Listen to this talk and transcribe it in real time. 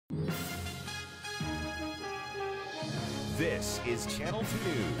This is Channel 2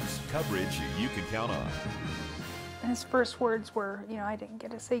 News, coverage you can count on. His first words were, I didn't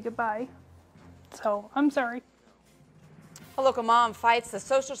get to say goodbye, so I'm sorry. A local mom fights the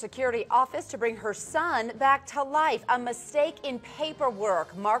Social Security office to bring her son back to life. A mistake in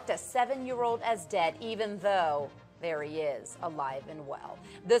paperwork marked a 7-year-old as dead, even though there he is, alive and well.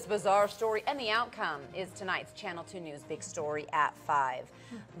 This bizarre story and the outcome is tonight's Channel 2 News Big Story at 5.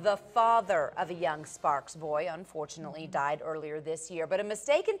 The father of a young Sparks boy unfortunately died earlier this year, but a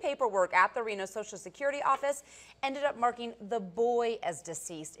mistake in paperwork at the Reno Social Security office ended up marking the boy as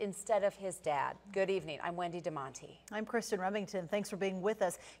deceased instead of his dad. Good evening. I'm Wendy DeMonte. I'm Kristen Remington. Thanks for being with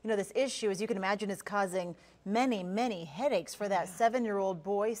us. This issue, as you can imagine, is causing many headaches for that 7-year-old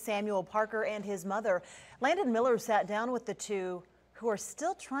boy, Samuel Parker, and his mother. Landon Miller sat down with the two, who are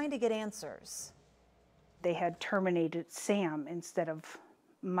still trying to get answers. They had terminated Sam instead of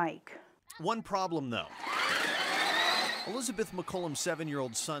Mike. One problem, though. Elizabeth McCollum's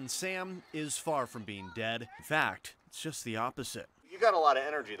 7-year-old son, Sam, is far from being dead. In fact, it's just the opposite. You got a lot of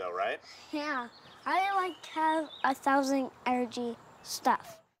energy, though, right? Yeah, I like to have 1,000 energy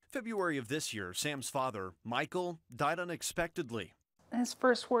stuff. February of this year, Sam's father, Michael, died unexpectedly. His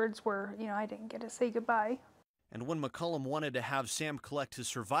first words were, I didn't get to say goodbye. And when McCollum wanted to have Sam collect his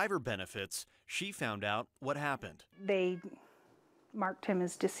survivor benefits, she found out what happened. They marked him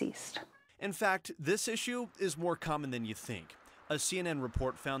as deceased. In fact, this issue is more common than you think. A CNN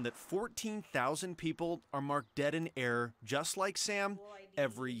report found that 14,000 people are marked dead in error, just like Sam,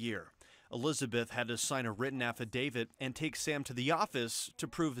 every year. Elizabeth had to sign a written affidavit and take Sam to the office to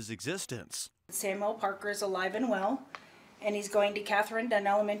prove his existence. Samuel Parker is alive and well, and he's going to Catherine Dunn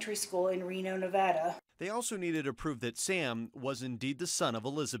Elementary School in Reno, Nevada. They also needed to prove that Sam was indeed the son of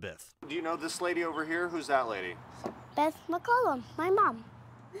Elizabeth. Do you know this lady over here? Who's that lady? Beth McCollum, my mom.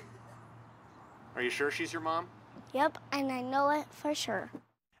 Are you sure she's your mom? Yep, and I know it for sure.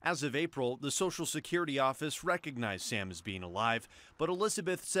 As of April, the Social Security office recognized Sam as being alive, but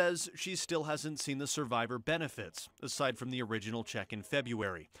Elizabeth says she still hasn't seen the survivor benefits, aside from the original check in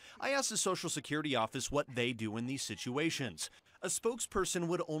February. I asked the Social Security office what they do in these situations. A spokesperson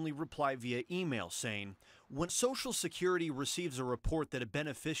would only reply via email saying, when Social Security receives a report that a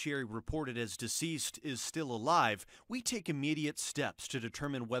beneficiary reported as deceased is still alive, we take immediate steps to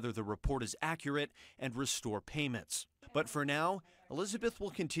determine whether the report is accurate and restore payments. But for now, Elizabeth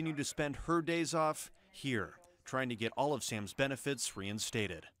will continue to spend her days off here, trying to get all of Sam's benefits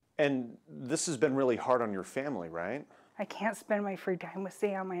reinstated. And this has been really hard on your family, right? I can't spend my free time with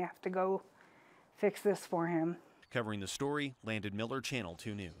Sam. I have to go fix this for him. Covering the story, Landon Miller, Channel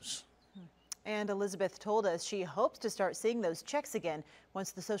 2 News. And Elizabeth told us she hopes to start seeing those checks again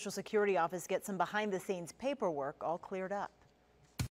once the Social Security office gets some behind-the-scenes paperwork all cleared up.